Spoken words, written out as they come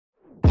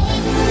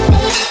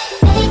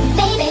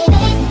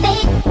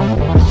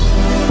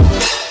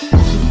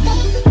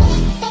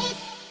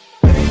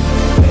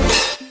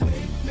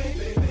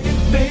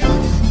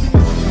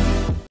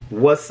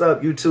What's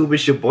up, YouTube?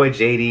 It's your boy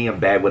JD.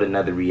 I'm back with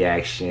another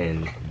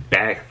reaction.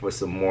 Back for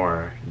some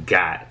more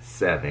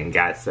GOT7.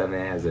 GOT7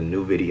 has a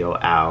new video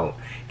out.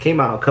 Came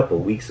out a couple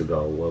weeks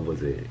ago. What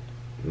was it?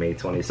 May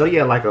 20th. So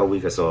yeah, like a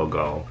week or so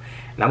ago.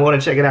 And I'm going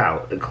to check it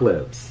out.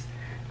 Eclipse.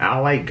 I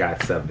like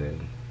GOT7.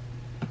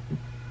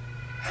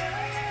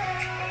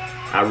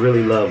 I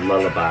really love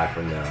Lullaby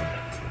from them.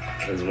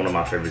 It's one of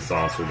my favorite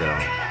songs for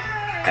them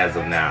as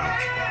of now.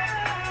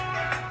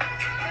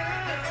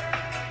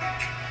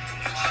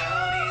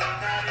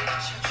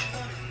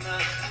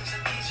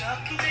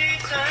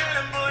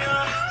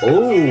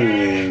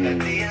 Ooh,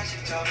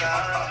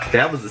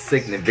 that was a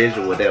sickening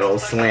visual with that old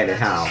slanted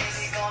house.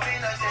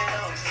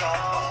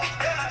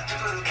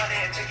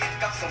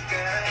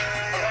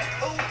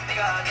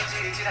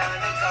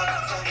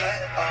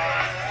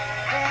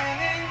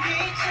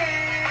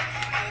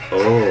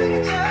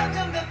 Oh,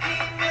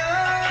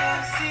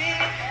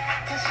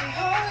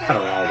 I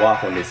don't want to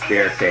walk on this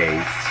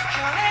staircase.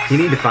 You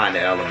need to find the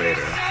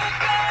elevator.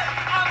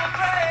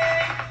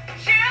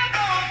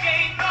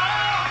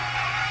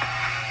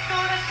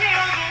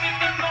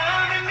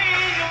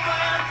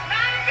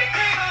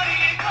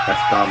 I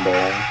stumble,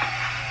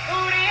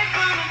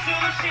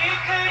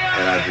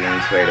 and our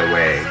dreams fade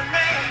away.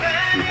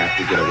 You have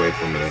to get away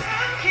from it.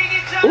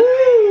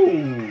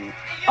 Ooh!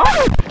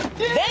 Oh!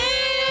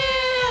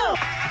 Damn!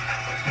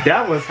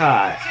 That was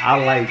hot.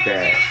 I like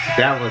that.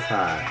 That was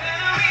hot.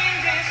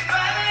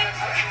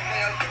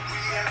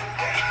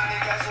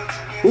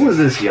 Who is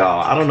this,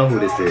 y'all? I don't know who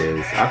this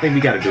is. I think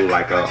we gotta do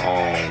like a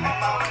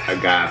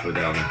guide for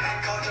them.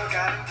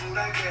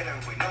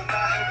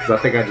 Cause I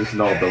think I just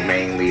know the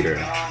main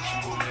leader.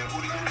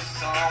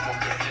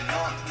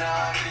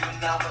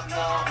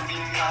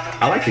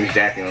 I like his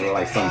jacket. It looks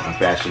like something from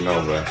Fashion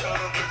Nova.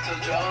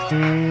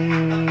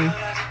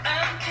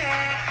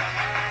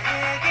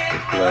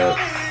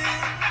 Eclipse.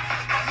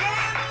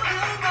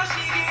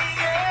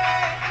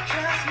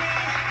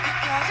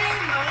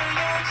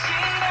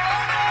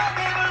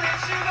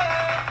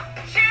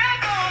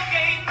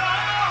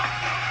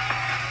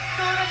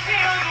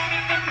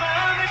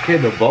 Okay,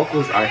 the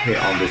vocals are hit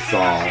on this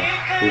song.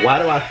 But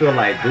why do I feel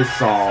like this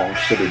song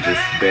should have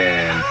just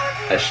been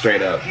a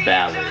straight up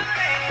ballad?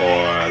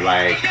 Or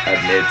like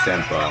a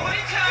mid-tempo.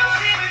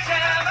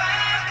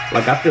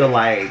 Like I feel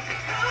like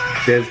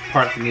there's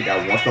parts of me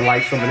that wants to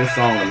like some of this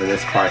song, and then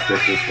there's parts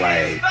that's just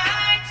like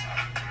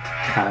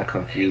kind of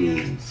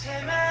confused.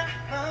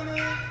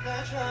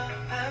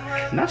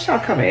 Not y'all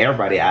coming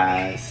everybody's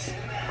eyes.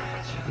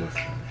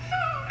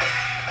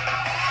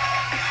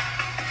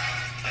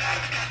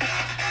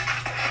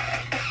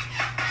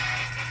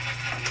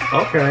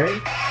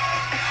 Okay.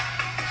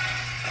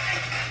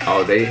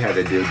 Oh, they had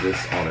to do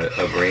this on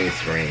a green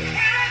screen.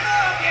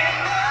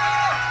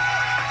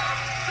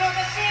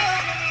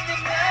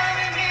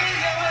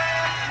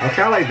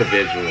 Okay, I like the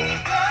visual.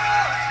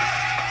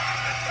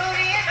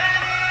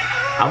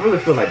 I really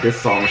feel like this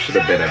song should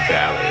have been a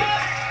ballad.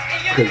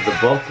 Because the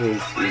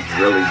vocals is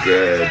really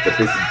good, but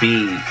this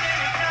beat,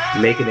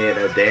 making it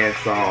a dance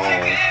song,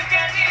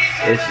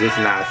 it's just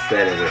not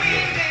setting with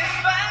me.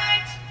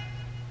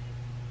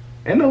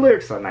 And the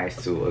lyrics are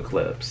nice too,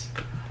 Eclipse.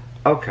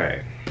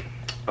 Okay.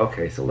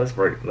 Okay, so let's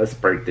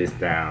break this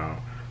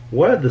down.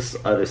 What are the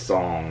other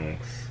songs,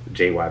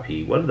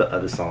 JYP? What are the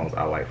other songs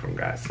I like from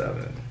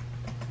GOT7?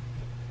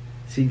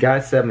 See,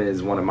 GOT7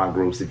 is one of my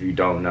groups. If you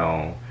don't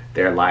know,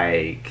 they're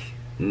like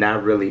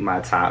not really my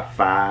top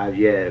 5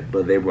 yet,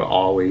 but they were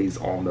always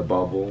on the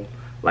bubble.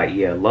 Like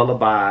yeah,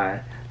 Lullaby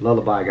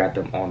got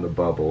them on the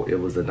bubble. It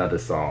was another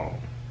song.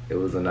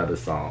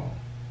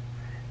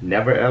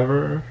 Never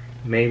Ever,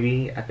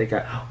 maybe. I think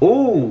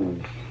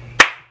ooh.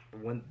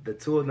 When the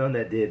two of them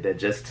that did that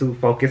Just To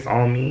Focus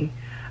On Me,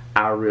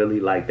 I really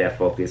like that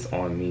Focus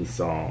On Me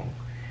song.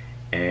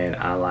 And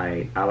I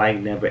like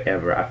Never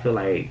Ever. I feel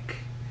like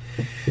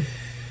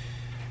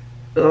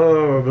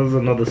there's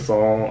another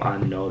song I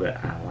know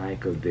that I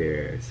like of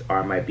theirs, or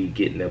I might be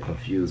getting them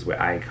confused with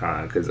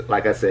Icon, because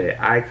like I said,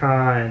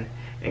 Icon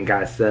and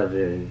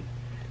GOT7,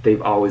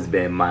 they've always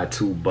been my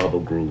two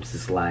bubble groups.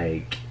 It's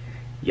like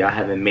y'all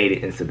haven't made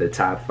it into the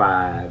top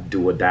 5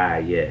 do or die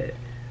yet,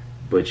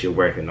 but you're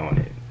working on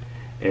it.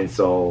 And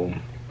so,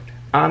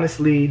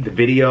 honestly, the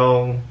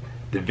video,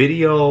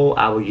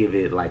 I would give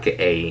it like an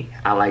 8.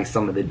 I like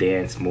some of the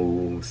dance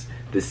moves.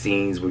 The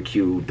scenes were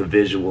cute. The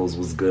visuals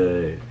was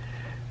good.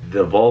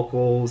 The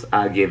vocals,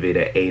 I give it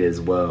an 8 as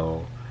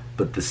well.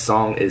 But the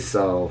song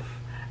itself,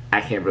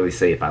 I can't really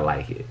say if I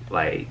like it.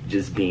 Like,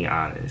 just being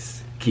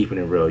honest. Keeping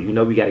it real. You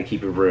know we got to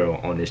keep it real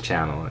on this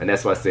channel. And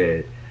that's why I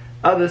said,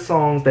 other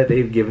songs that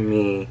they've given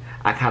me,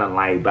 I kind of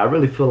like. But I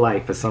really feel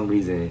like, for some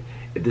reason,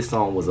 if this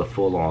song was a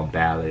full-on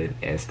ballad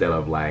instead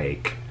of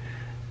like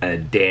a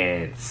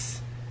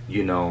dance,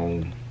 you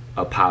know,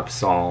 a pop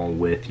song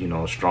with, you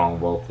know, strong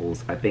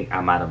vocals, I think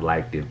I might have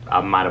liked it.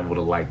 I might have would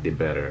have liked it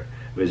better.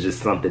 It was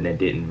just something that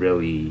didn't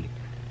really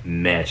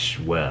mesh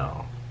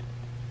well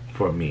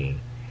for me.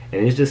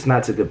 And it's just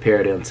not to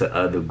compare them to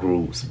other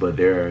groups, but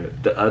they're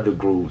the other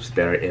groups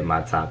that are in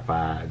my top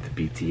 5,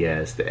 the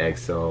BTS, the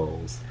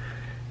EXOs,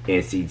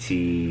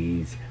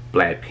 NCT's,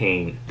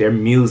 Blackpink, their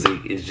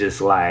music is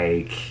just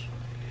like,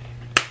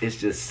 it's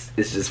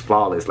just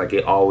flawless. Like,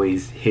 it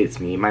always hits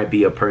me. It might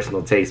be a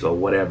personal taste or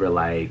whatever.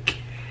 Like,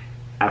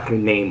 I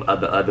can name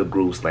other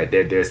groups, like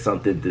there's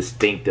something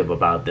distinctive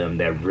about them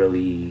that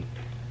really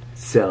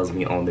sells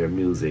me on their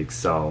music.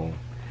 So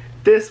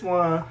this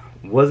one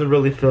wasn't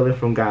really feeling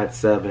from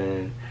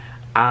GOT7.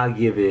 I'll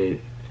give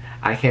it,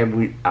 I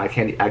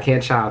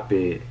can't chop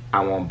it,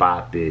 I won't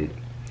bop it.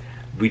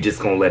 We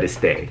just gonna let it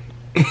stay.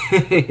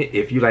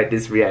 If you like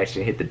this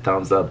reaction, hit the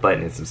thumbs up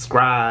button and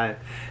subscribe.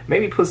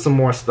 Maybe put some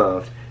more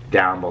stuff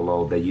down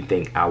below that you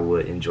think I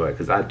would enjoy,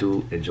 because I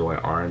do enjoy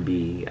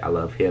R&B. I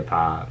love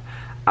hip-hop.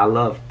 I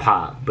love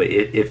pop, but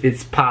if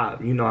it's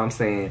pop, you know what I'm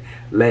saying,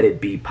 let it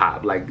be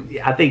pop. Like,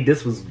 I think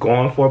this was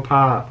going for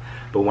pop,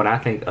 but when I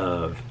think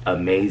of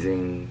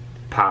amazing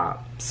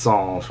pop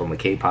songs from a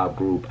K-pop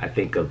group, I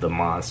think of the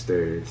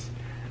Monsters,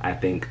 I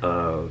think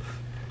of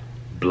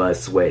Blood,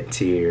 Sweat,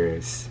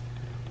 Tears.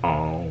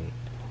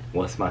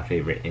 What's my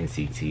favorite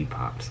NCT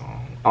pop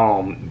song?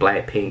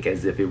 Blackpink,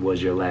 As If It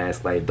Was Your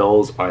Last. Like,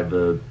 those are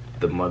the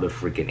mother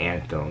freaking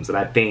anthems. And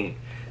I think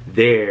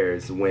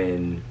theirs,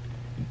 when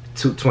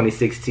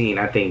 2016,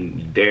 I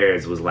think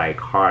theirs was like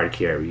Hard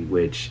Carry,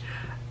 which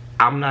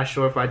I'm not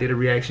sure if I did a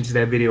reaction to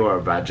that video or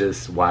if I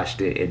just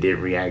watched it and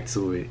didn't react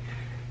to it.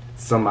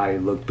 Somebody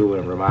look through it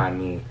and remind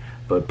me.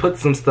 But put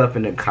some stuff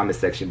in the comment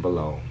section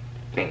below.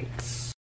 Thanks.